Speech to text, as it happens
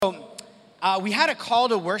We had a call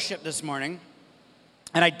to worship this morning,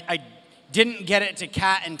 and I didn't get it to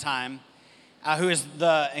Kat in time, who is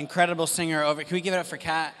the incredible singer over. Can we give it up for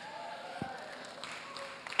Kat?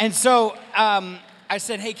 And so I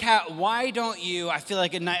said, hey, Kat, why don't you, I feel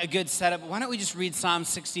like a good setup, why don't we just read Psalm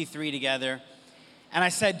 63 together? And I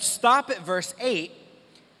said, stop at verse 8,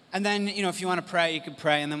 and then, if you want to pray, you can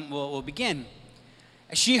pray, and then we'll begin.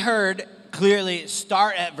 She heard clearly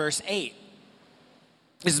start at verse 8.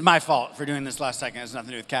 This is my fault for doing this last second. It has nothing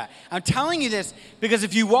to do with Kat. I'm telling you this because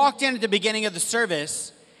if you walked in at the beginning of the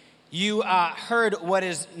service, you heard what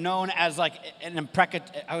is known as like an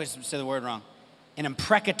imprecatory, I always say the word wrong, an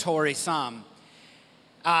imprecatory psalm,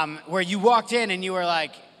 where you walked in and you were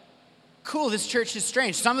like, cool, this church is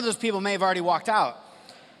strange. Some of those people may have already walked out,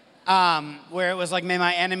 where it was like, may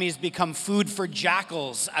my enemies become food for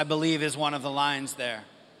jackals, I believe is one of the lines there.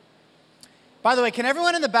 By the way, can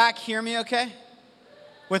everyone in the back hear me okay?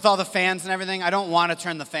 With all the fans and everything? I don't want to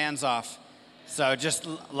turn the fans off, so just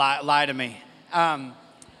lie to me.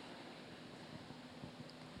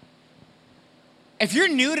 If you're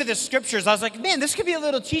new to the scriptures, I was like, man, this could be a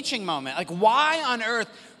little teaching moment. Like, why on earth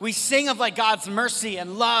we sing of like God's mercy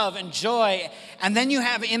and love and joy, and then you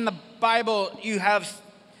have in the Bible, you have,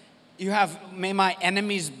 may my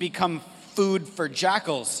enemies become food for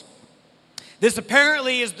jackals. This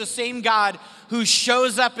apparently is the same God who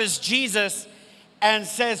shows up as Jesus and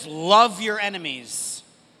says, love your enemies.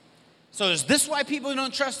 So is this why people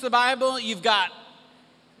don't trust the Bible? You've got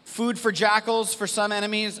food for jackals for some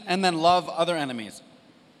enemies, and then love other enemies.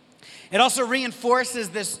 It also reinforces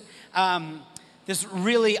this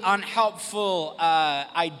really unhelpful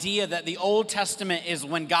idea that the Old Testament is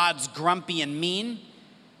when God's grumpy and mean,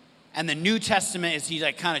 and the New Testament is he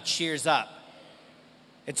like kind of cheers up.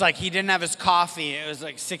 It's like he didn't have his coffee. It was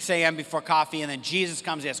like 6 a.m. before coffee, and then Jesus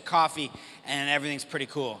comes, he has coffee, and everything's pretty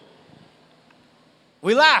cool.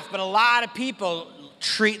 We laugh, but a lot of people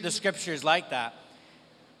treat the scriptures like that.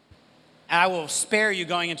 And I will spare you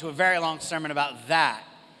going into a very long sermon about that.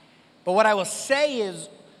 But what I will say is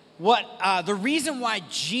the reason why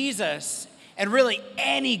Jesus and really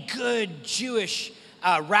any good Jewish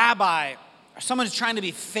rabbi, or someone who's trying to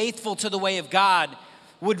be faithful to the way of God,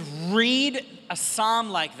 would read a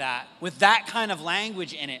psalm like that with that kind of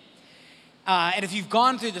language in it. And if you've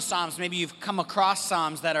gone through the Psalms, maybe you've come across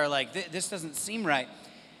Psalms that are like, this doesn't seem right.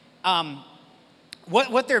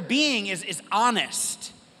 What they're being is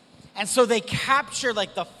honest. And so they capture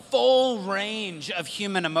like the full range of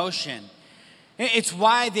human emotion. It's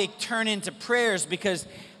why they turn into prayers, because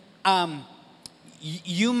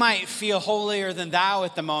you might feel holier than thou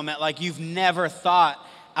at the moment, like you've never thought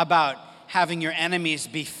about having your enemies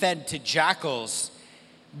be fed to jackals,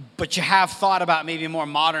 but you have thought about maybe more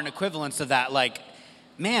modern equivalents of that, like,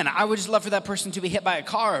 man, I would just love for that person to be hit by a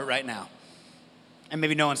car right now. And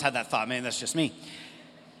maybe no one's had that thought, maybe that's just me.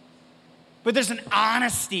 But there's an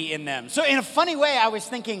honesty in them. So in a funny way, I was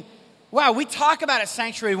thinking, wow, we talk about a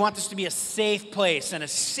sanctuary. We want this to be a safe place and a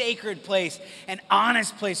sacred place, an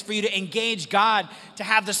honest place for you to engage God, to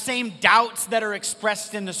have the same doubts that are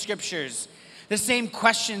expressed in the scriptures, the same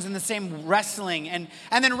questions and the same wrestling. And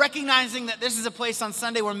then recognizing that this is a place on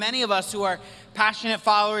Sunday where many of us who are passionate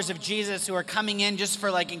followers of Jesus, who are coming in just for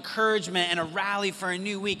like encouragement and a rally for a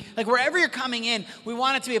new week, like wherever you're coming in, we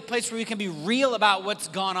want it to be a place where we can be real about what's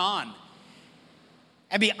gone on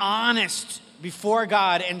and be honest before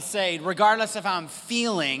God and say, regardless of how I'm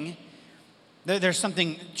feeling, there's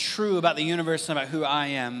something true about the universe and about who I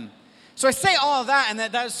am. So I say all of that, and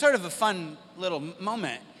that was sort of a fun little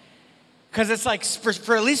moment. Because it's like,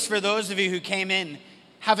 for at least for those of you who came in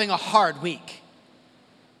having a hard week.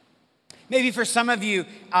 Maybe for some of you,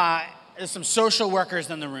 there's some social workers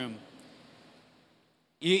in the room.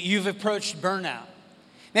 You've approached burnout.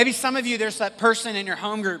 Maybe some of you, there's that person in your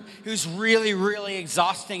home group who's really, really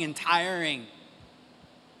exhausting and tiring.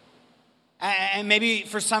 And maybe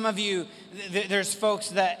for some of you, there's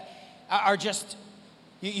folks that are just,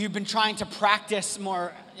 you've been trying to practice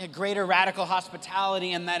more greater radical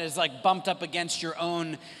hospitality, and that is like bumped up against your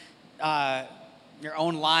own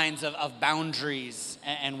lines of boundaries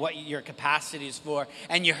and what your capacity is for.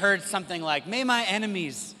 And you heard something like, may my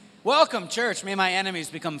enemies, welcome church, may my enemies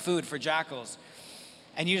become food for jackals.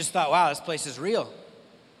 And you just thought, wow, this place is real.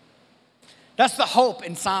 That's the hope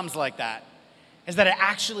in Psalms like that, is that it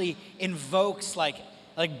actually invokes, like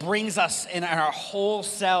brings us in our whole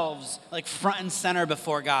selves, like front and center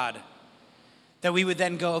before God. That we would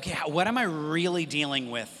then go, okay, what am I really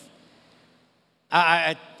dealing with?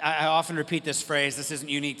 I often repeat this phrase, this isn't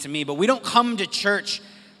unique to me, but we don't come to church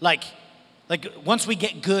like once we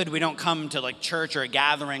get good, we don't come to like church or a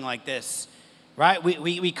gathering like this right?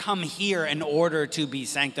 We come here in order to be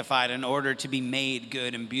sanctified, in order to be made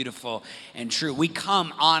good and beautiful and true. We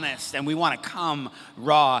come honest and we want to come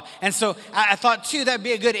raw. And so I thought, too, that'd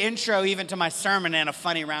be a good intro even to my sermon in a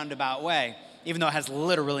funny roundabout way, even though it has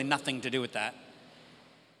literally nothing to do with that.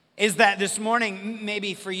 Is that this morning,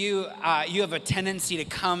 maybe for you, you have a tendency to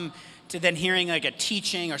come to then hearing like a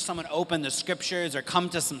teaching or someone open the scriptures or come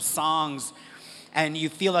to some songs, and you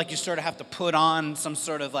feel like you sort of have to put on some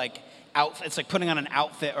sort of like outfit. It's like putting on an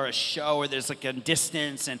outfit or a show where there's like a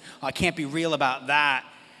distance and I can't be real about that.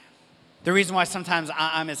 The reason why sometimes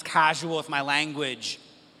I'm as casual with my language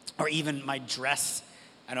or even my dress,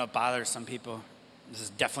 I know it bothers some people. This is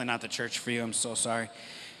definitely not the church for you. I'm so sorry.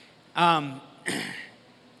 I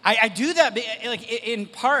do that like in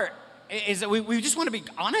part is that we just want to be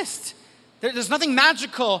honest. There's nothing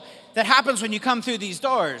magical that happens when you come through these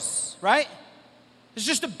doors, right? It's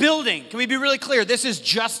just a building. Can we be really clear? This is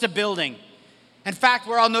just a building. In fact,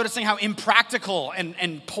 we're all noticing how impractical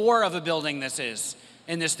and poor of a building this is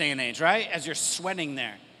in this day and age, right? As you're sweating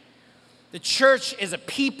there. The church is a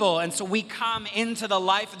people, and so we come into the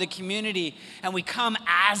life of the community, and we come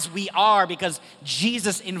as we are because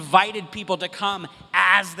Jesus invited people to come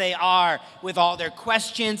as they are with all their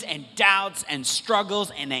questions and doubts and struggles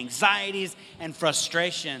and anxieties and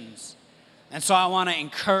frustrations. And so I want to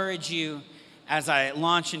encourage you as I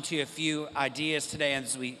launch into a few ideas today,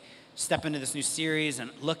 as we step into this new series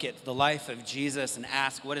and look at the life of Jesus and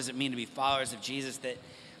ask, what does it mean to be followers of Jesus, that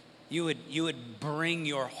you would bring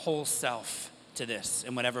your whole self to this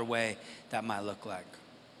in whatever way that might look like.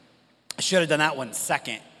 I should have done that one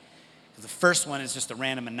second, because the first one is just a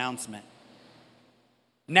random announcement.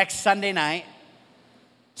 Next Sunday night,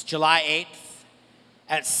 it's July 8th,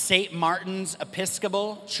 at St. Martin's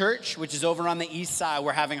Episcopal Church, which is over on the east side,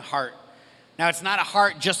 we're having Heart. Now, it's not a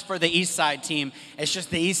Heart just for the East Side team. It's just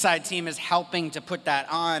the East Side team is helping to put that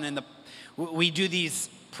on. And we do these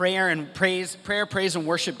prayer, praise, and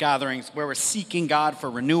worship gatherings where we're seeking God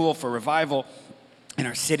for renewal, for revival in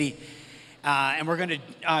our city. And we're going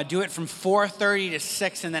to do it from 4:30 to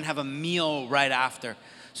 6 and then have a meal right after.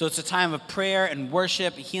 So it's a time of prayer and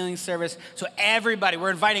worship, a healing service. So everybody,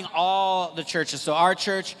 we're inviting all the churches. So our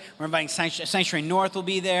church, we're inviting Sanctuary North will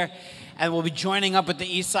be there. And we'll be joining up with the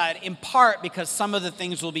East Side, in part because some of the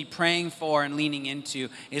things we'll be praying for and leaning into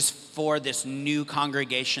is for this new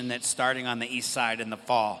congregation that's starting on the East Side in the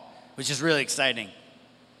fall, which is really exciting.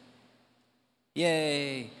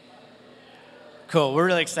 Yay. Cool. We're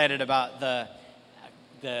really excited about the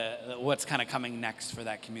what's kind of coming next for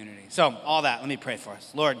that community. So all that, let me pray for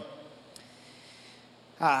us. Lord,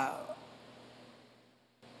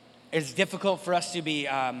 it's difficult for us to be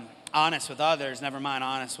honest with others, never mind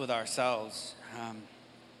honest with ourselves.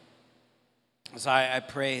 So I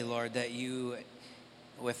pray, Lord, that you,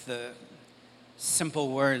 with the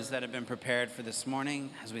simple words that have been prepared for this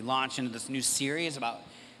morning, as we launch into this new series about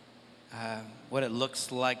what it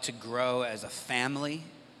looks like to grow as a family,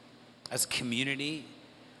 as community,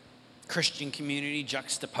 Christian community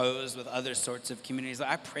juxtaposed with other sorts of communities,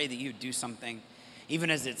 I pray that you do something, even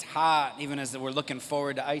as it's hot, even as we're looking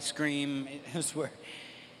forward to ice cream, as we're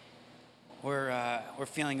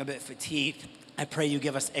feeling a bit fatigued. I pray you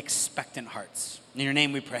give us expectant hearts. In your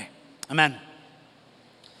name we pray. Amen.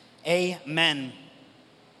 Amen.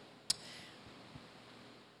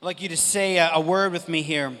 I'd like you to say a word with me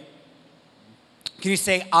here. Can you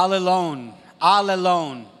say all alone? All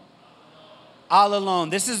alone. All alone.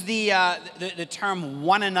 This is the term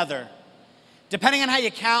one another. Depending on how you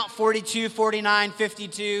count, 42, 49,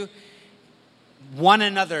 52, one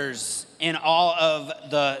another's in all of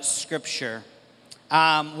the scripture.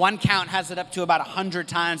 One count has it up to about 100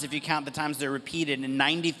 times if you count the times they're repeated in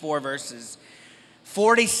 94 verses.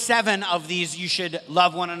 47 of these, you should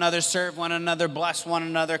love one another, serve one another, bless one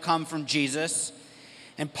another, come from Jesus.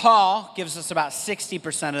 And Paul gives us about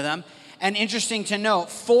 60% of them. And interesting to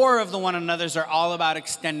note, 4 of the one another's are all about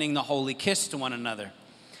extending the holy kiss to one another,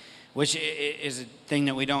 which is a thing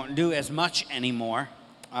that we don't do as much anymore.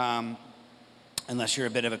 Unless you're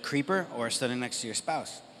a bit of a creeper or sitting next to your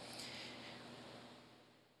spouse.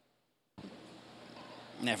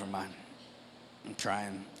 Never mind. I'm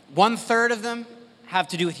trying. 1/3 of them have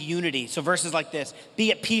to do with unity. So verses like this: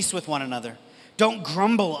 be at peace with one another. Don't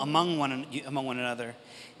grumble among one another.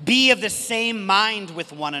 Be of the same mind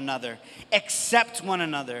with one another. Accept one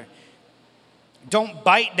another. Don't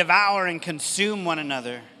bite, devour, and consume one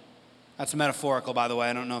another. That's metaphorical, by the way.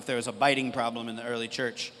 I don't know if there was a biting problem in the early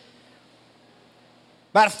church.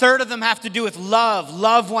 About 1/3 of them have to do with love.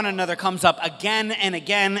 Love one another comes up again and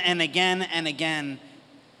again and again and again.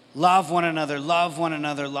 Love one another, love one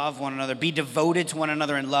another, love one another. Be devoted to one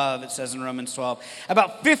another in love, it says in Romans 12.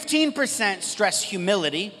 About 15% stress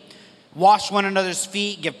humility. Wash one another's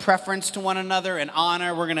feet, give preference to one another and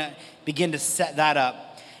honor. We're going to begin to set that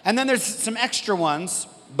up. And then there's some extra ones,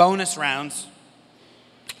 bonus rounds.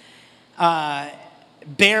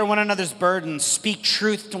 Bear one another's burdens, speak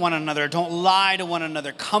truth to one another, don't lie to one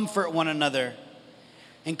another, comfort one another,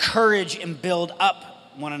 encourage and build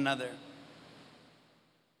up one another.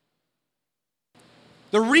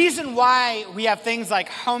 The reason why we have things like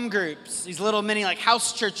home groups, these little mini like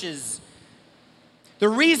house churches, the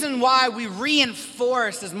reason why we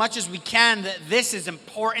reinforce as much as we can that this is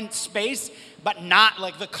important space, but not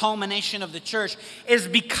like the culmination of the church, is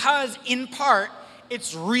because in part,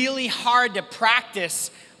 it's really hard to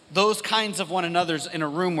practice those kinds of one another's in a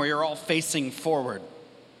room where you're all facing forward,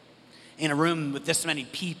 in a room with this many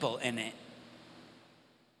people in it.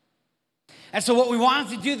 And so what we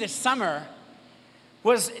wanted to do this summer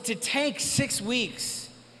was to take 6 weeks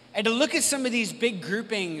and to look at some of these big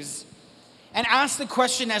groupings and ask the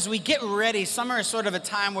question as we get ready. Summer is sort of a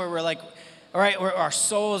time where we're like, all right, where our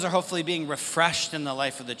souls are hopefully being refreshed in the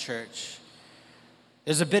life of the church.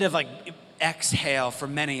 There's a bit of like exhale for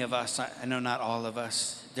many of us, I know not all of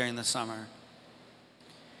us, during the summer.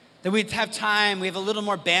 That we'd have time, we have a little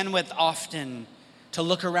more bandwidth often to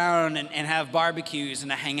look around and have barbecues and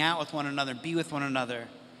to hang out with one another, be with one another.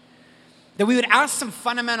 That we would ask some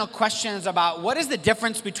fundamental questions about what is the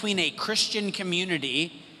difference between a Christian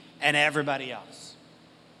community and everybody else.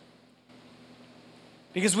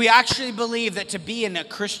 Because we actually believe that to be in a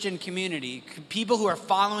Christian community, people who are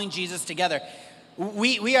following Jesus together,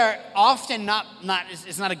 we are often not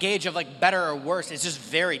it's not a gauge of like better or worse, it's just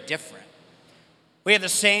very different. We have the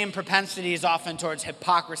same propensities often towards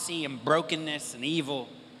hypocrisy and brokenness and evil.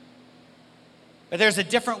 But there's a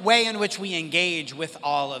different way in which we engage with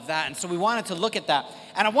all of that. And so we wanted to look at that.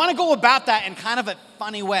 And I want to go about that in kind of a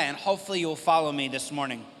funny way, and hopefully you'll follow me this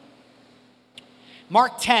morning.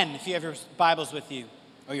 Mark 10, if you have your Bibles with you,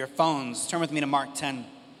 or your phones, turn with me to Mark 10.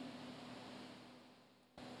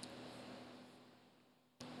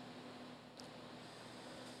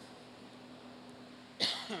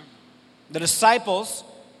 The disciples,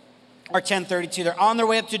 Mark 10:32, they're on their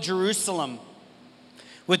way up to Jerusalem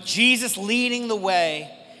with Jesus leading the way,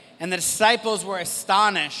 and the disciples were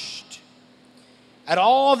astonished at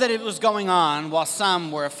all that it was going on, while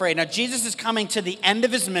some were afraid. Now, Jesus is coming to the end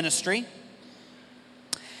of his ministry.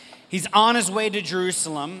 He's on his way to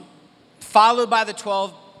Jerusalem, followed by the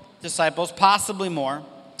 12 disciples, possibly more.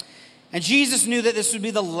 And Jesus knew that this would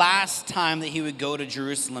be the last time that he would go to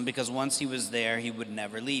Jerusalem, because once he was there, he would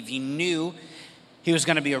never leave. He knew he was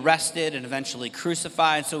going to be arrested and eventually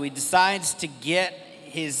crucified, so he decides to get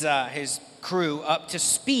his crew up to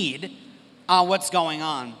speed on what's going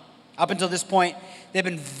on. Up until this point, they've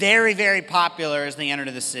been very, very popular as they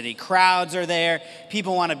enter the city. Crowds are there.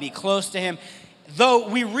 People want to be close to him. Though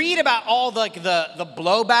we read about all the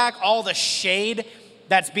blowback, all the shade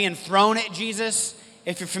that's being thrown at Jesus,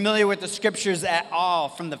 if you're familiar with the scriptures at all,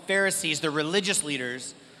 from the Pharisees, the religious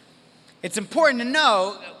leaders, it's important to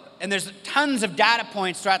know, and there's tons of data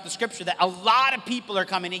points throughout the scripture, that a lot of people are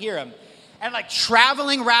coming to hear him. And like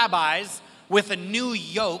traveling rabbis with a new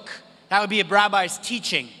yoke, that would be a rabbi's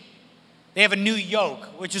teaching. They have a new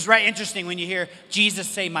yoke, which is right interesting when you hear Jesus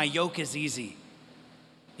say, "My yoke is easy."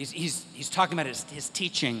 He's talking about his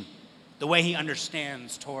teaching, the way he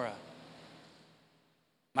understands Torah.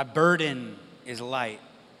 My burden is light.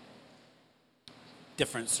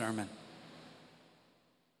 Different sermon.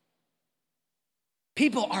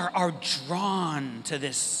 People are drawn to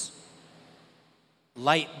this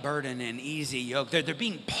light burden and easy yoke. They're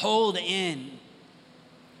being pulled in.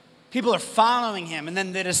 People are following him. And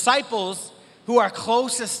then the disciples who are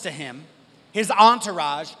closest to him, his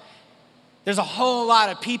entourage, there's a whole lot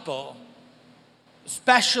of people,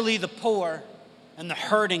 especially the poor and the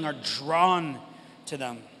hurting, are drawn to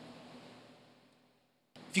them.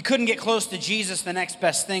 If you couldn't get close to Jesus, the next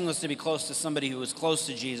best thing was to be close to somebody who was close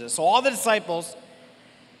to Jesus. So all the disciples,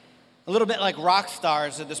 a little bit like rock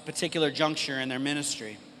stars at this particular juncture in their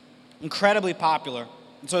ministry, incredibly popular.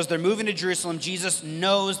 And so as they're moving to Jerusalem, Jesus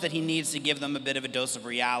knows that he needs to give them a bit of a dose of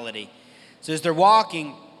reality. So as they're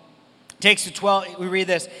walking, takes the 12, we read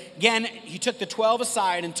this. Again, he took the 12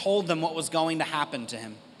 aside and told them what was going to happen to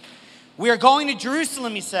him. "We are going to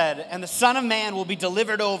Jerusalem," he said, "and the Son of Man will be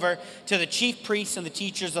delivered over to the chief priests and the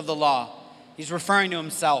teachers of the law." He's referring to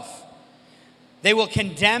himself. "They will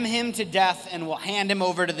condemn him to death and will hand him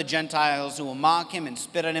over to the Gentiles, who will mock him and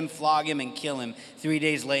spit at him, flog him, and kill him. 3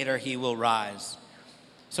 days later, he will rise."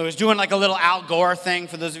 So he's doing like a little Al Gore thing.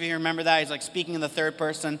 For those of you who remember that, he's like speaking in the third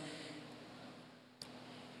person.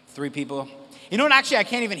 3 people. You know what? Actually, I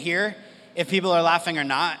can't even hear if people are laughing or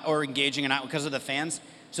not, or engaging or not, because of the fans.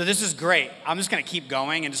 So this is great. I'm just going to keep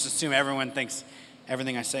going and just assume everyone thinks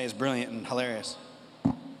everything I say is brilliant and hilarious.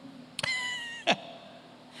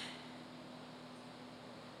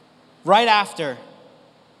 Right after,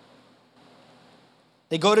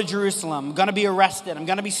 they go to Jerusalem. I'm going to be arrested. I'm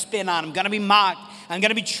going to be spit on. I'm going to be mocked. I'm going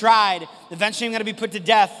to be tried. Eventually, I'm going to be put to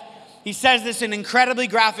death. He says this in incredibly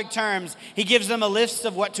graphic terms. He gives them a list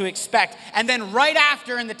of what to expect. And then right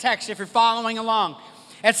after in the text, if you're following along,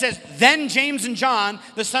 it says, then James and John,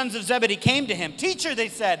 the sons of Zebedee, came to him. Teacher, they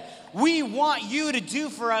said, we want you to do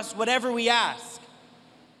for us whatever we ask.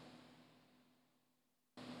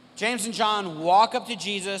 James and John walk up to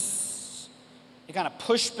Jesus. They kind of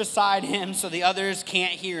push beside him so the others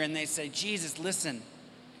can't hear. And they say, Jesus, listen.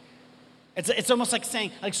 It's almost like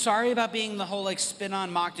saying, like, sorry about being the whole, like, spit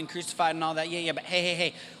on, mocked, and crucified and all that. Yeah, but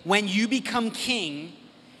hey. When you become king,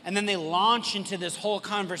 and then they launch into this whole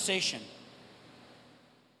conversation.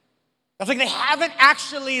 It's like they haven't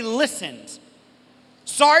actually listened.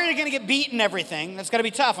 Sorry you're going to get beaten and everything. That's going to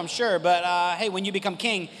be tough, I'm sure. But, hey, when you become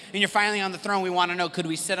king and you're finally on the throne, we want to know, could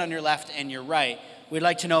we sit on your left and your right? We'd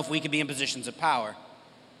like to know if we could be in positions of power.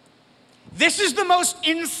 This is the most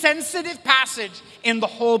insensitive passage in the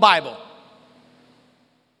whole Bible.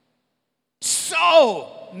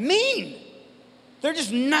 So mean. They're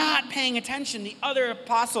just not paying attention. The other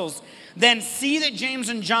apostles then see that James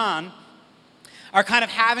and John are kind of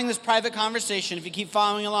having this private conversation, if you keep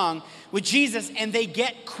following along, with Jesus, and they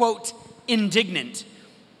get, quote, indignant.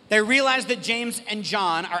 They realize that James and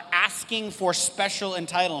John are asking for special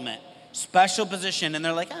entitlement, special position, and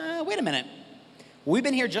they're like, wait a minute. We've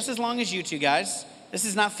been here just as long as you two guys. This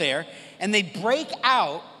is not fair. And they break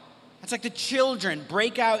out. It's like the children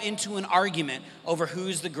break out into an argument over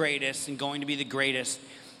who's the greatest and going to be the greatest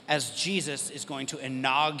as Jesus is going to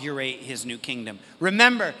inaugurate his new kingdom.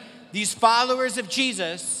 Remember, these followers of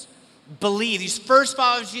Jesus believe, these first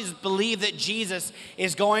followers of Jesus believe that Jesus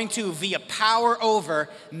is going to, via power over,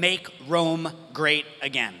 make Rome great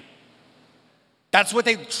again. That's what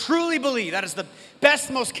they truly believe. That is the best,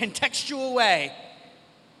 most contextual way.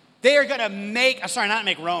 They are going to make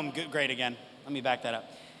Rome great again. Let me back that up.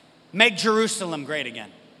 Make Jerusalem great again.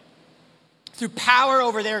 Through power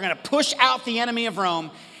over, they're going to push out the enemy of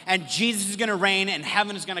Rome, and Jesus is going to reign, and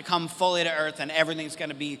heaven is going to come fully to earth, and everything's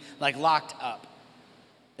going to be like locked up.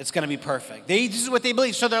 It's going to be perfect. This is what they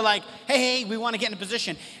believe. So they're like, hey, we want to get in a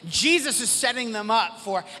position. Jesus is setting them up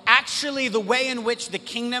for actually the way in which the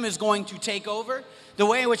kingdom is going to take over, the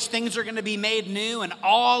way in which things are going to be made new, and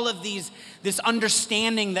all of this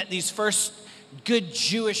understanding that these first good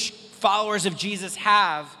Jewish followers of Jesus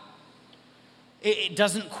have. It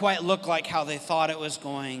doesn't quite look like how they thought it was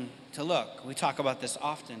going to look. We talk about this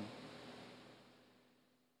often.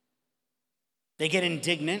 They get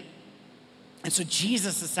indignant. And so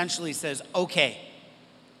Jesus essentially says, okay,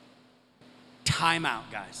 time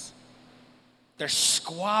out, guys. They're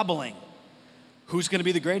squabbling. Who's going to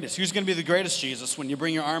be the greatest? Who's going to be the greatest, Jesus, when you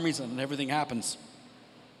bring your armies in and everything happens?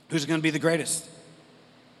 Who's going to be the greatest?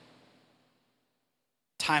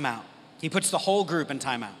 Time out. He puts the whole group in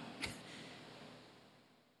time out.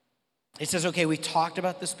 He says, okay, we talked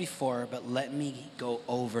about this before, but let me go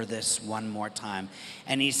over this one more time.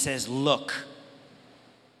 And he says, look,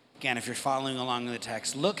 again, if you're following along in the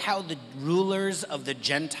text, look how the rulers of the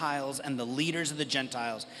Gentiles and the leaders of the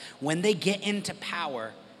Gentiles, when they get into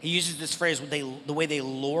power, he uses this phrase, the way they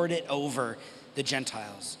lord it over the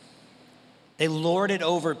Gentiles. They lord it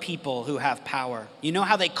over people who have power. You know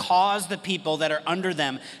how they cause the people that are under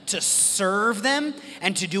them to serve them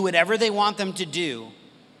and to do whatever they want them to do.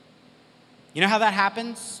 You know how that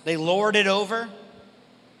happens? They lord it over.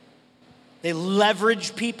 They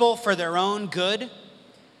leverage people for their own good.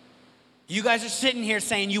 You guys are sitting here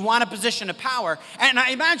saying you want a position of power. And I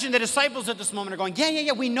imagine the disciples at this moment are going,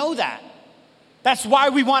 yeah, we know that. That's why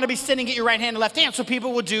we want to be sitting at your right hand and left hand, so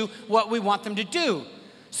people will do what we want them to do.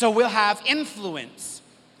 So we'll have influence.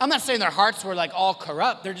 I'm not saying their hearts were like all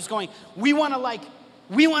corrupt. They're just going, we want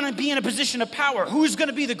to be in a position of power. Who's going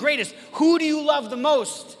to be the greatest? Who do you love the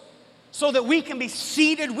most? So that we can be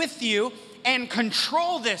seated with you and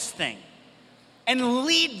control this thing and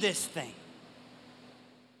lead this thing.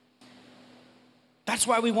 That's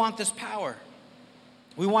why we want this power.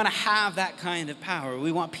 We want to have that kind of power.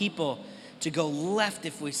 We want people to go left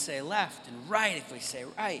if we say left and right if we say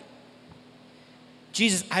right.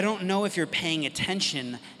 Jesus, I don't know if you're paying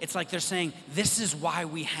attention. It's like they're saying, this is why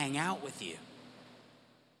we hang out with you.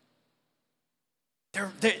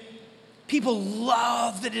 People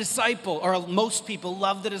love the disciple, or most people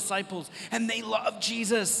love the disciples, and they love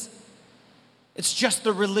Jesus. It's just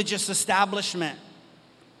the religious establishment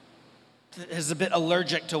that is a bit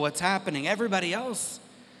allergic to what's happening. Everybody else.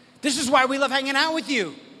 This is why we love hanging out with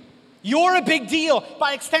you. You're a big deal.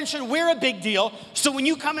 By extension, we're a big deal. So when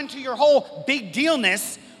you come into your whole big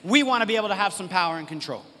dealness, we want to be able to have some power and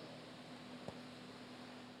control.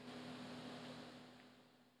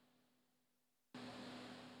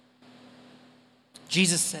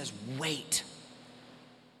 Jesus says, wait.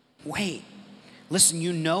 Wait. Listen,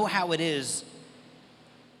 you know how it is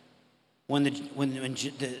when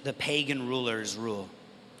the pagan rulers rule.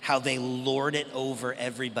 How they lord it over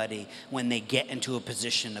everybody when they get into a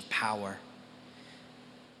position of power.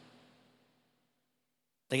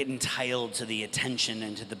 They get entitled to the attention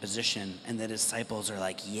and to the position, and the disciples are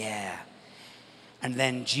like, yeah. And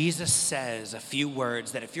then Jesus says a few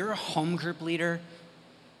words that if you're a home group leader,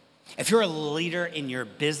 if you're a leader in your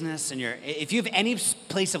business, if you have any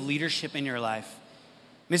place of leadership in your life,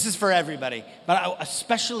 this is for everybody, but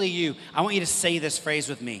especially you, I want you to say this phrase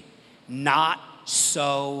with me. Not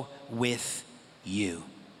so with you.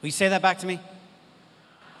 Will you say that back to me?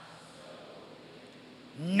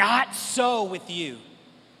 Not so with you.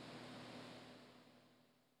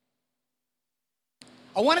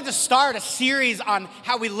 I wanted to start a series on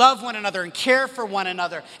how we love one another and care for one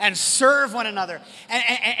another and serve one another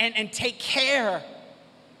and take care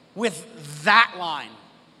with that line.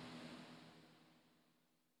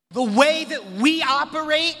 The way that we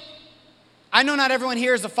operate, I know not everyone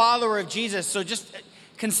here is a follower of Jesus, so just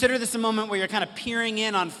consider this a moment where you're kind of peering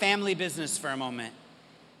in on family business for a moment.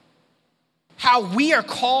 How we are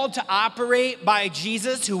called to operate by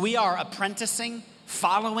Jesus, who we are apprenticing,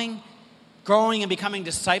 following, growing and becoming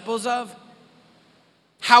disciples of.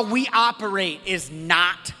 How we operate is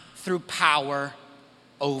not through power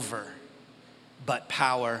over, but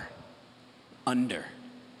power under.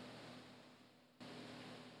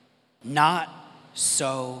 Not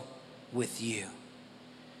so with you.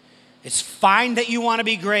 It's fine that you want to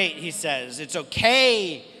be great, he says. It's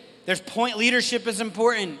okay. Leadership is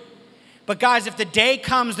important. But guys, if the day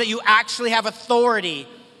comes that you actually have authority,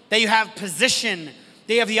 that you have position,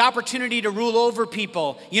 that you have the opportunity to rule over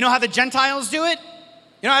people, you know how the Gentiles do it?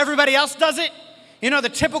 You know how everybody else does it? You know the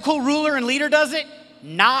typical ruler and leader does it?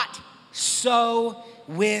 Not so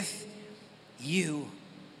with you.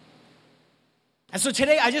 And so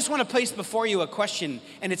today, I just want to place before you a question,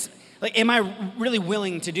 and it's like, am I really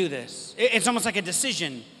willing to do this? It's almost like a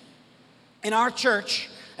decision. In our church,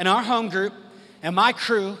 in our home group, and my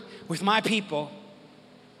crew, with my people,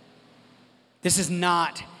 this is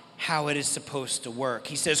not how it is supposed to work.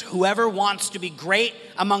 He says, whoever wants to be great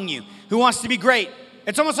among you. Who wants to be great?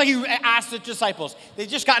 It's almost like you asked the disciples. They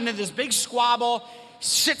just got into this big squabble,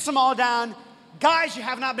 sits them all down. Guys, you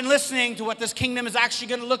have not been listening to what this kingdom is actually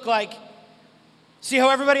going to look like. See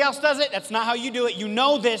how everybody else does it? That's not how you do it. You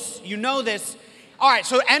know this. You know this. All right,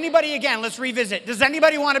 so anybody, again, let's revisit. Does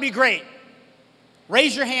anybody want to be great?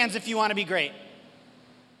 Raise your hands if you want to be great.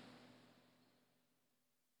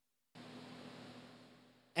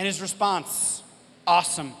 And his response,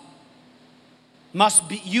 awesome.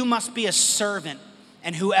 You must be a servant,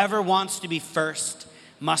 and whoever wants to be first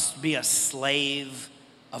must be a slave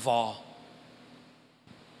of all.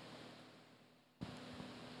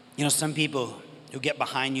 You know, some people who get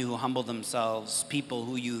behind you, who humble themselves, people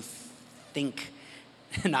who you think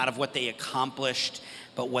not of what they accomplished,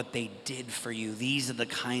 but what they did for you. These are the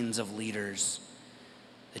kinds of leaders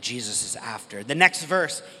that Jesus is after. The next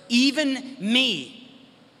verse, even me,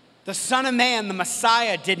 the Son of Man, the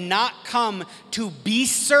Messiah, did not come to be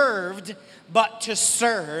served, but to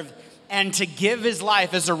serve and to give his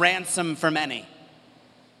life as a ransom for many.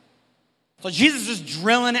 So Jesus is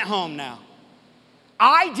drilling it home now.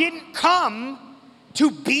 I didn't come to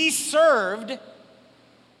be served.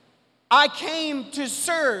 I came to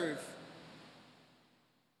serve.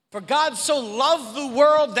 For God so loved the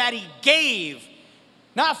world that he gave.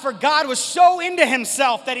 Not for God was so into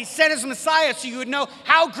himself that he sent his Messiah so you would know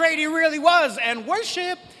how great he really was and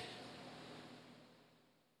worship.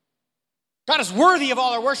 God is worthy of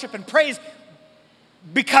all our worship and praise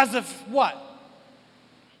because of what?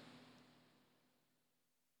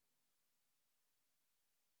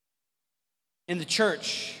 In the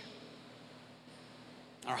church,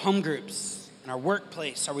 our home groups, in our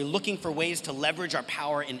workplace, are we looking for ways to leverage our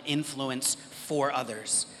power and influence for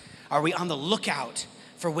others? Are we on the lookout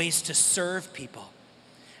for ways to serve people?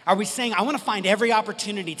 Are we saying, I want to find every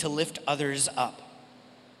opportunity to lift others up?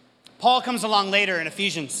 Paul comes along later in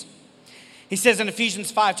Ephesians. He says in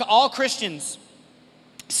Ephesians 5, to all Christians,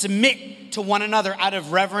 Submit to one another out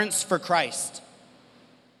of reverence for Christ.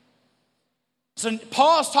 So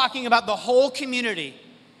Paul is talking about the whole community.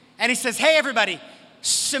 And he says, hey, everybody,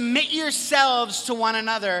 submit yourselves to one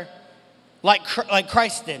another like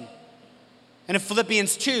Christ did. And in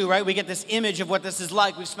Philippians 2, right, we get this image of what this is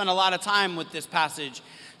like. We've spent a lot of time with this passage.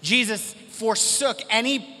 Jesus forsook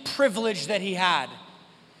any privilege that he had,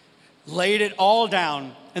 laid it all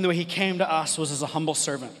down, and the way he came to us was as a humble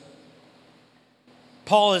servant.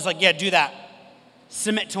 Paul is like, yeah, do that.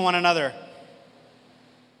 Submit to one another.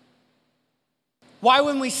 Why,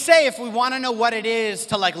 when we say, if we want to know what it is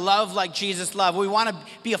to like love like Jesus loved, we want to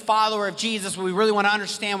be a follower of Jesus, we really want to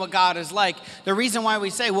understand what God is like, the reason why we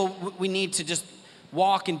say, well, we need to just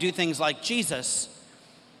walk and do things like Jesus,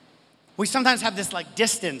 we sometimes have this like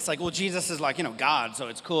distance, like, well, Jesus is like, God, so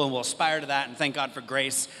it's cool, and we'll aspire to that, and thank God for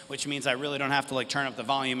grace, which means I really don't have to like turn up the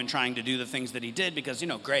volume in trying to do the things that he did, because,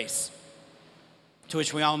 grace. To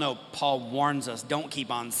which we all know Paul warns us, don't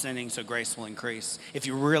keep on sinning so grace will increase. If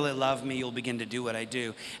you really love me, you'll begin to do what I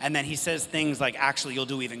do. And then he says things like, actually, you'll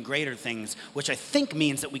do even greater things, which I think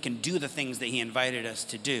means that we can do the things that he invited us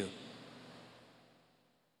to do.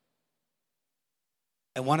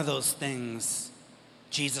 And one of those things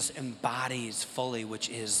Jesus embodies fully, which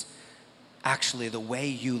is actually the way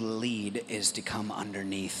you lead is to come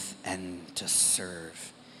underneath and to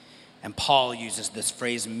serve. And Paul uses this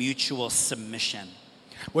phrase, mutual submission,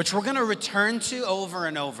 which we're going to return to over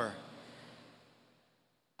and over.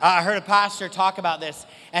 I heard a pastor talk about this,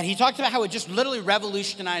 and he talked about how it just literally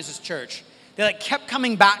revolutionized his church. They like kept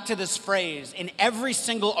coming back to this phrase in every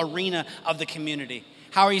single arena of the community.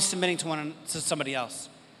 How are you submitting to somebody else?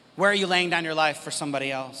 Where are you laying down your life for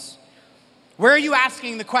somebody else? Where are you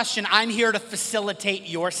asking the question, I'm here to facilitate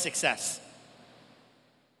your success?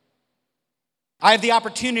 I have the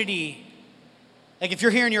opportunity, like if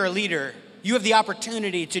you're here and you're a leader, you have the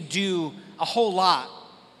opportunity to do a whole lot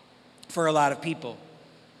for a lot of people.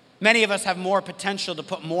 Many of us have more potential to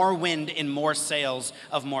put more wind in more sails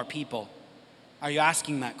of more people. Are you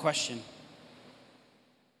asking that question?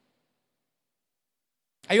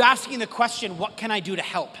 Are you asking the question, what can I do to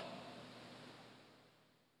help?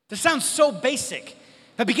 This sounds so basic,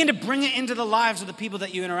 but begin to bring it into the lives of the people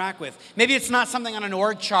that you interact with. Maybe it's not something on an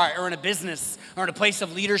org chart or in a business or in a place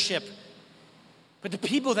of leadership, but the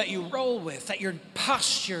people that you roll with, that your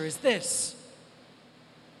posture is this.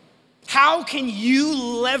 How can you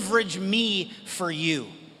leverage me for you?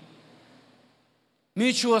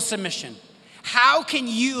 Mutual submission. How can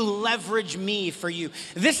you leverage me for you?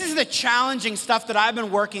 This is the challenging stuff that I've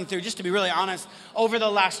been working through, just to be really honest, over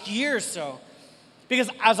the last year or so.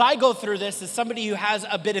 Because as I go through this, as somebody who has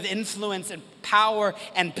a bit of influence and power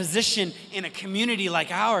and position in a community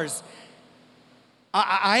like ours,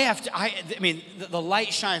 the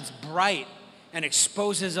light shines bright and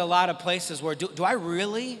exposes a lot of places where do I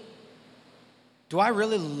really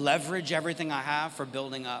leverage everything I have for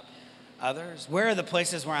building up others? Where are the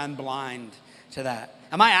places where I'm blind to that?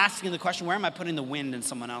 Am I asking the question, where am I putting the wind in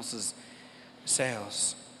someone else's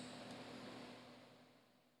sails?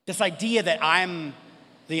 This idea that I'm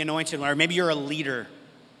the anointed one, or maybe you're a leader,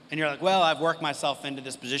 and you're like, well, I've worked myself into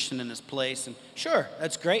this position in this place, and sure,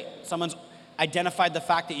 that's great. Someone's identified the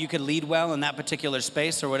fact that you could lead well in that particular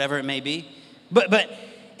space or whatever it may be. But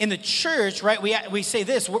in the church, right, we say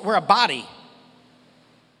this, we're a body.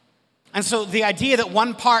 And so the idea that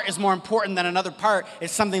one part is more important than another part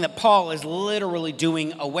is something that Paul is literally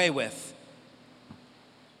doing away with.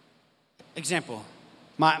 Example,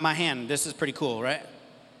 my hand, this is pretty cool, right?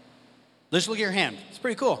 Let's look at your hand. It's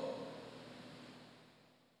pretty cool.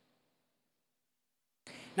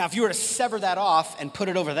 Now, if you were to sever that off and put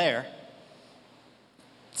it over there,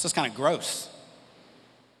 it's just kind of gross.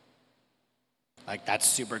 Like, that's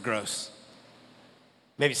super gross.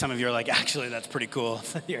 Maybe some of you are like, actually, that's pretty cool.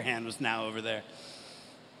 Your hand was now over there.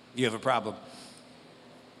 You have a problem.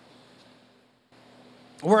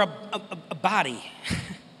 We're a body.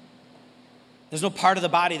 There's no part of the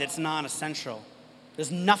body that's non-essential. There's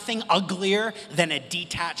nothing uglier than a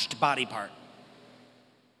detached body part.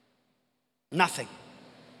 Nothing.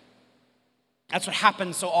 That's what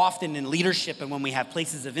happens so often in leadership and when we have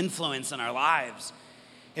places of influence in our lives.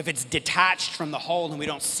 If it's detached from the whole and we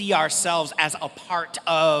don't see ourselves as a part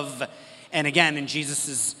of, and again, in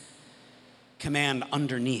Jesus' command,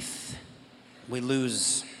 underneath, we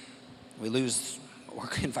lose what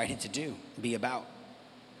we're invited to do, be about.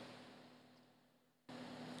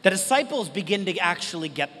 The disciples begin to actually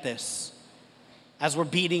get this as we're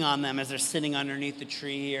beating on them, as they're sitting underneath the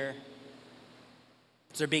tree here.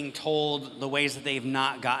 As they're being told the ways that they've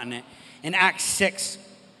not gotten it. In Acts 6,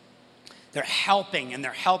 They're helping and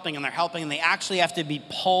they're helping and they're helping, and they actually have to be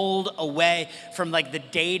pulled away from like the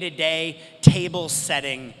day-to-day table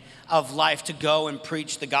setting of life to go and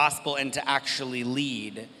preach the gospel and to actually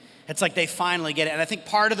lead. It's like they finally get it. And I think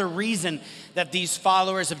part of the reason that these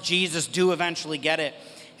followers of Jesus do eventually get it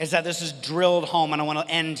is that this is drilled home, and I want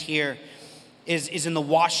to end here, is in the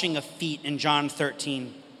washing of feet in John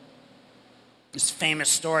 13. This famous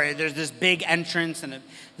story. There's this big entrance and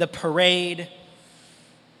the parade.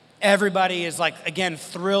 Everybody is like, again,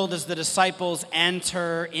 thrilled as the disciples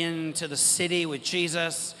enter into the city with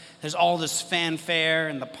Jesus. There's all this fanfare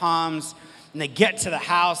and the palms, and they get to the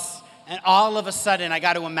house, and all of a sudden, I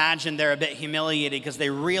got to imagine they're a bit humiliated because they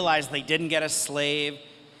realize they didn't get a slave.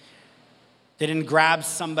 They didn't grab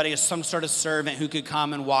somebody, some sort of servant who could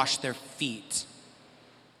come and wash their feet.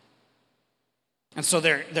 And so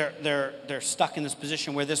they're stuck in this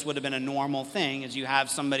position where this would have been a normal thing, as you have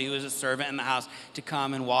somebody who is a servant in the house to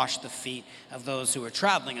come and wash the feet of those who are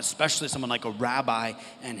traveling, especially someone like a rabbi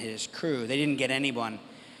and his crew. They didn't get anyone.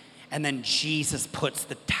 And then Jesus puts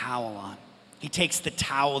the towel on. He takes the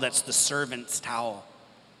towel that's the servant's towel,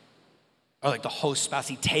 or like the host spouse.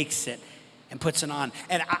 He takes it and puts it on.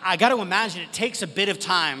 And I got to imagine it takes a bit of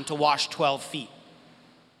time to wash 12 feet.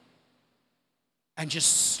 And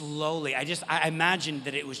just slowly, I imagined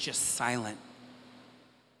that it was just silent.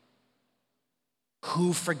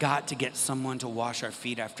 Who forgot to get someone to wash our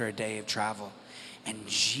feet after a day of travel? And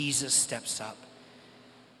Jesus steps up.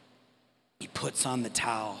 He puts on the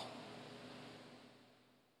towel.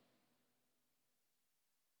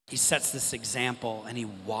 He sets this example and he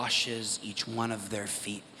washes each one of their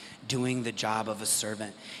feet, doing the job of a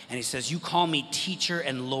servant. And he says, "You call me teacher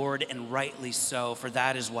and Lord, and rightly so, for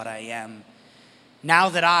that is what I am. Now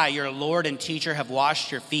that I, your Lord and teacher, have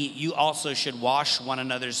washed your feet, you also should wash one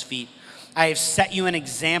another's feet. I have set you an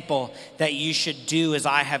example that you should do as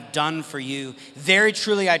I have done for you. Very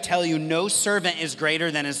truly I tell you, no servant is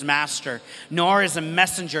greater than his master, nor is a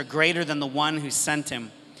messenger greater than the one who sent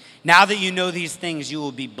him. Now that you know these things, you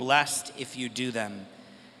will be blessed if you do them."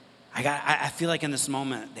 I feel like in this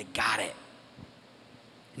moment, they got it.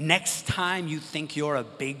 Next time you think you're a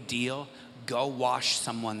big deal, go wash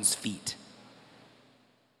someone's feet.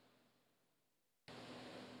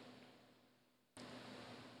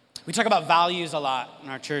 We talk about values a lot in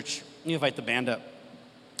our church. You invite the band up.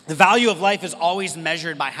 The value of life is always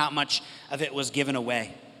measured by how much of it was given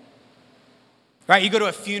away. Right? You go to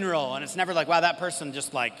a funeral and it's never like, wow, that person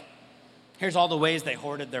just like, here's all the ways they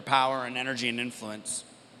hoarded their power and energy and influence.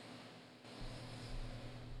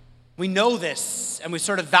 We know this and we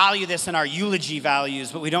sort of value this in our eulogy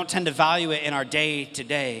values, but we don't tend to value it in our day to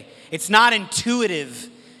day. It's not intuitive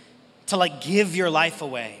to like give your life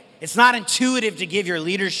away. It's not intuitive to give your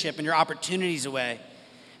leadership and your opportunities away.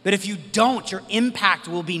 But if you don't, your impact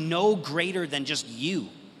will be no greater than just you.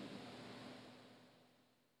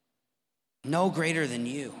 No greater than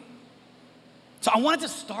you. So I wanted to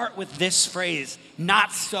start with this phrase,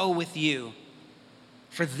 "not so with you,"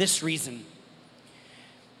 for this reason.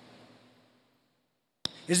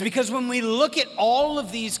 Is because when we look at all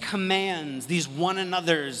of these commands, these one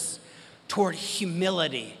another's toward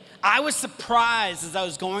humility, I was surprised as I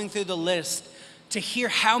was going through the list to hear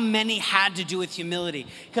how many had to do with humility.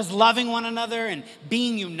 Because loving one another and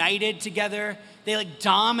being united together, they like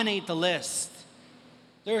dominate the list.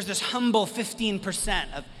 There's this humble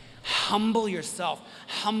 15% of humble yourself,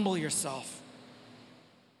 humble yourself.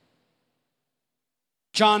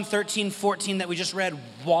 John 13:14 that we just read,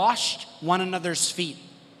 washed one another's feet.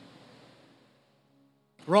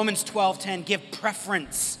 Romans 12:10, give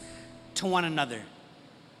preference to one another.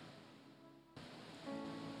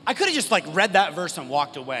 I could have just like read that verse and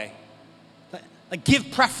walked away. Like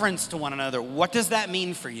give preference to one another. What does that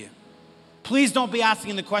mean for you? Please don't be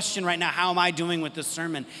asking the question right now, how am I doing with this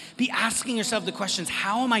sermon? Be asking yourself the questions,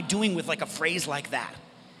 how am I doing with like a phrase like that?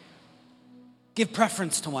 Give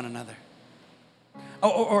preference to one another.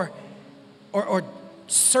 Or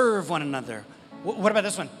serve one another. What about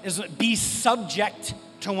this one? Is be subject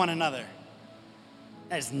to one another.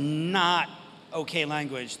 That is not okay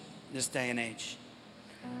language this day and age.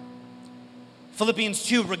 Philippians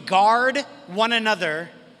 2, regard one another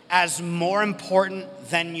as more important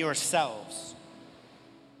than yourselves.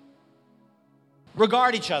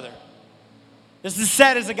 Regard each other. This is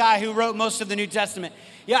said as a guy who wrote most of the New Testament.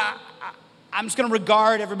 Yeah, I'm just going to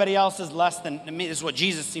regard everybody else as less than me. This is what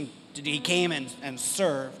Jesus seemed to do. He came and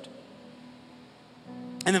served.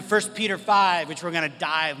 And then 1 Peter 5, which we're going to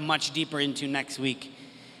dive much deeper into next week.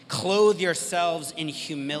 Clothe yourselves in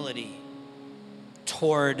humility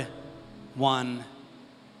toward one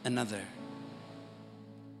another.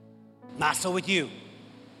 Not so with you.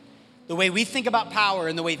 the way we think about power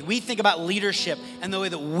and the way that we think about leadership and the way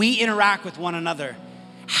that we interact with one another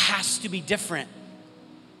has to be different.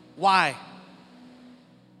 Why?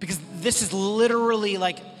 Because this is literally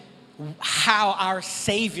like how our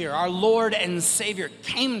Savior, our Lord and Savior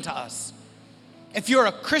came to us. If you're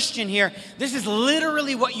a Christian here, this is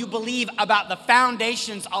literally what you believe about the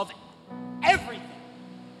foundations of everything.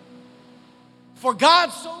 For God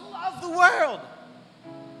so loved the world.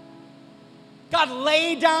 God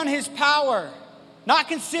laid down his power, not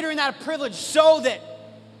considering that a privilege, so that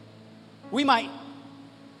we might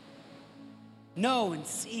know and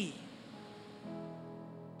see.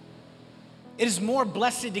 It is more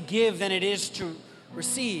blessed to give than it is to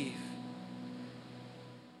receive.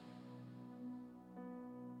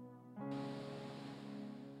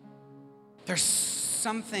 There's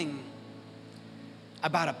something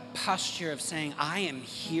about a posture of saying, I am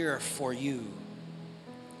here for you.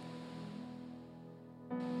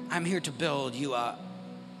 I'm here to build you up,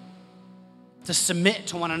 to submit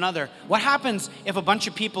to one another. What happens if a bunch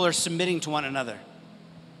of people are submitting to one another?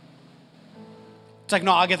 It's like,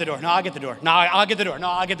 no, I'll get the door. No, I'll get the door. No, I'll get the door. No,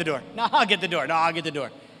 I'll get the door. No, I'll get the door. No, I'll get the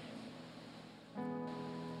door.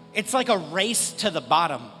 It's like a race to the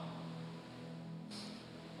bottom.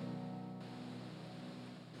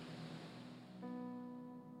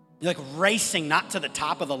 You're like racing not to the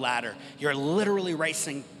top of the ladder. You're literally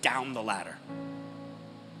racing down the ladder.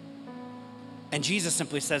 And Jesus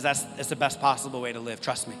simply says that's the best possible way to live.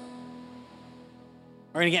 Trust me.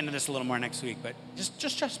 We're going to get into this a little more next week, but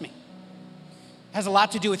just trust me. It has a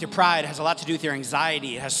lot to do with your pride. It has a lot to do with your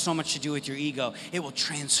anxiety. It has so much to do with your ego. It will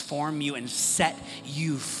transform you and set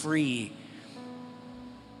you free.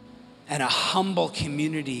 And a humble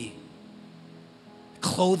community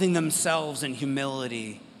clothing themselves in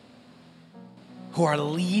humility, who are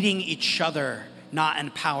leading each other, not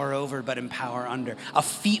in power over, but in power under. A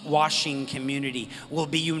feet-washing community will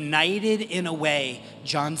be united in a way,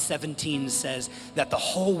 John 17 says, that the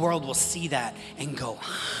whole world will see that and go,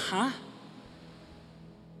 huh?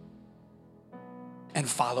 And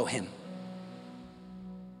follow him.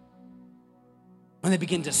 When they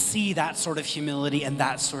begin to see that sort of humility and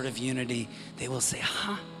that sort of unity, they will say,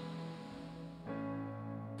 huh?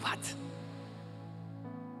 What?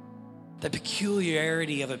 The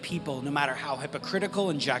peculiarity of a people, no matter how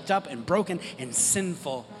hypocritical and jacked up and broken and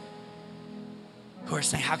sinful, who are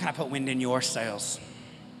saying, how can I put wind in your sails?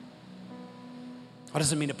 What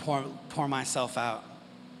does it mean to pour myself out?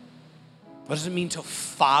 What does it mean to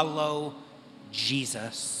follow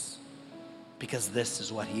Jesus? Because this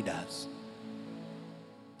is what he does.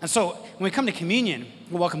 And so when we come to communion,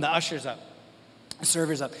 we welcome the ushers up, the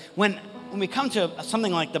servers up. When we come to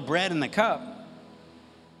something like the bread and the cup,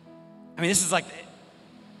 I mean, this is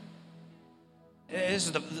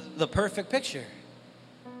the perfect picture.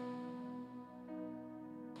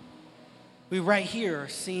 We right here are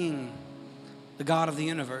seeing the God of the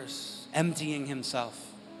universe emptying himself.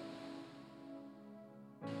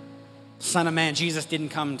 Son of Man, Jesus didn't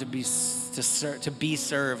come to be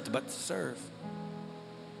served, but to serve.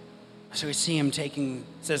 So we see him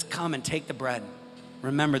says, come and take the bread.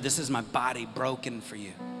 Remember, this is my body broken for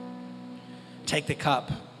you. Take the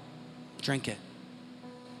cup. Drink it.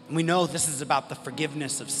 And we know this is about the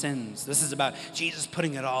forgiveness of sins. This is about Jesus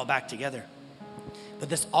putting it all back together. But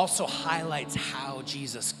this also highlights how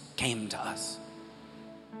Jesus came to us.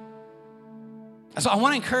 So I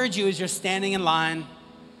want to encourage you as you're standing in line,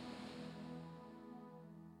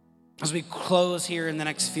 as we close here in the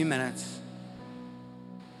next few minutes,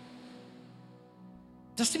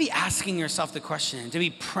 just to be asking yourself the question, to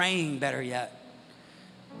be praying better yet.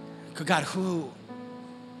 God, who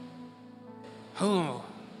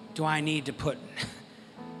do I need to put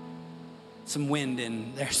some wind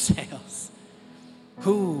in their sails?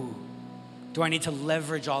 Who do I need to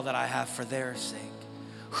leverage all that I have for their sake?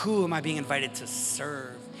 Who am I being invited to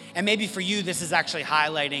serve? And maybe for you, this is actually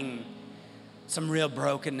highlighting some real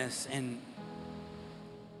brokenness in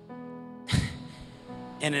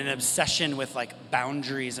an obsession with like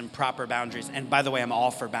boundaries and proper boundaries. And by the way, I'm all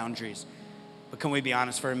for boundaries. But can we be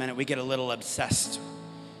honest for a minute? We get a little obsessed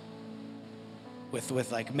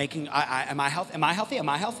with like making, am I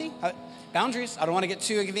healthy? Boundaries. I don't want to get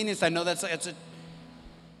too inconvenienced. I know like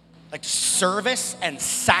service and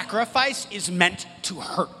sacrifice is meant to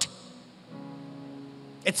hurt.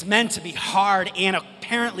 It's meant to be hard, and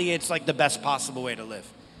apparently it's like the best possible way to live.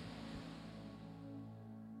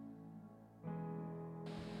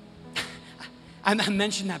 I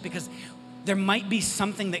mention that because there might be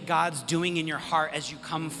something that God's doing in your heart as you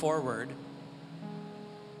come forward.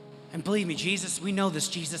 And believe me, Jesus, we know this.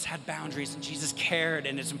 Jesus had boundaries and Jesus cared,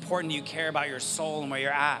 and it's important that you care about your soul and where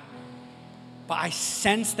you're at. But I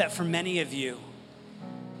sense that for many of you,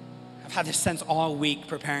 I've had this sense all week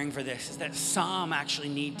preparing for this, is that some actually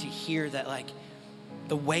need to hear that, like,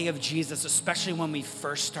 the way of Jesus, especially when we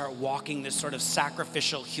first start walking this sort of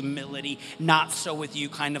sacrificial humility, not so with you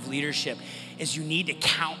kind of leadership, is you need to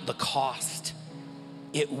count the cost.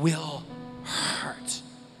 It will hurt.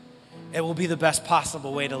 It will be the best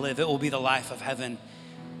possible way to live. It will be the life of heaven.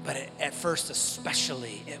 But at first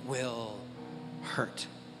especially, it will hurt.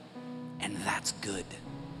 And that's good.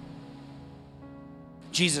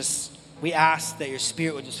 Jesus, we ask that your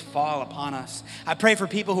Spirit would just fall upon us. I pray for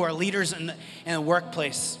people who are leaders in the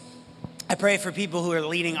workplace. I pray for people who are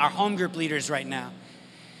leading our home group leaders right now.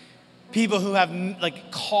 People who have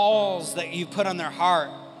like calls that you put on their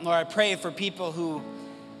heart. Lord, I pray for people who,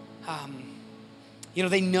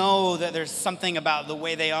 they know that there's something about the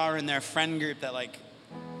way they are in their friend group that like,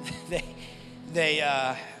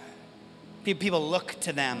 people look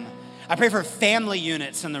to them. I pray for family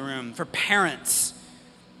units in the room, for parents.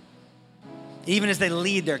 Even as they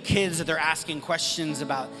lead their kids, that they're asking questions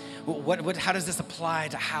about how does this apply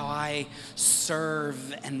to how I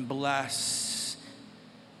serve and bless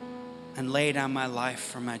and lay down my life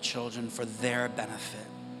for my children for their benefit.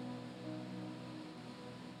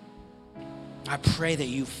 I pray that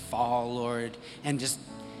you fall, Lord, and just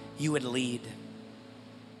you would lead.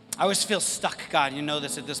 I always feel stuck, God, you know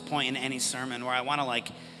this at this point in any sermon, where I want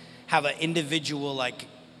to have an individual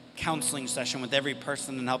counseling session with every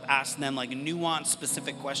person and help ask them nuanced,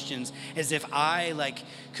 specific questions, as if I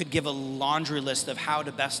could give a laundry list of how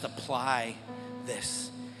to best apply this.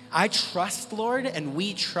 I trust, Lord, and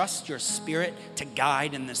we trust your Spirit to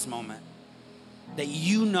guide in this moment. That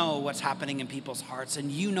you know what's happening in people's hearts, and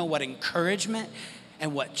you know what encouragement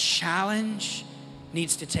and what challenge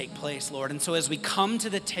needs to take place, Lord. And so as we come to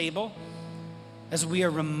the table, as we are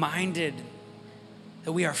reminded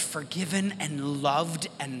that we are forgiven and loved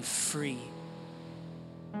and free,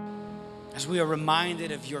 as we are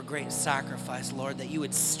reminded of your great sacrifice, Lord, that you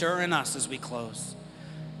would stir in us as we close,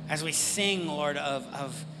 as we sing, Lord,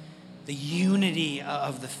 of the unity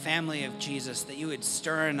of the family of Jesus, that you would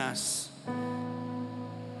stir in us.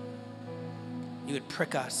 You would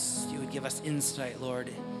prick us. You would give us insight, Lord,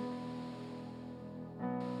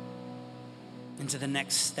 into the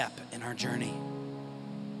next step in our journey.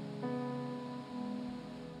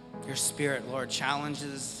 Your Spirit, Lord,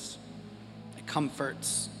 challenges, it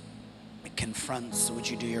comforts, it confronts. So would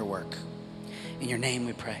you do your work? In your name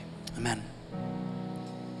we pray. Amen.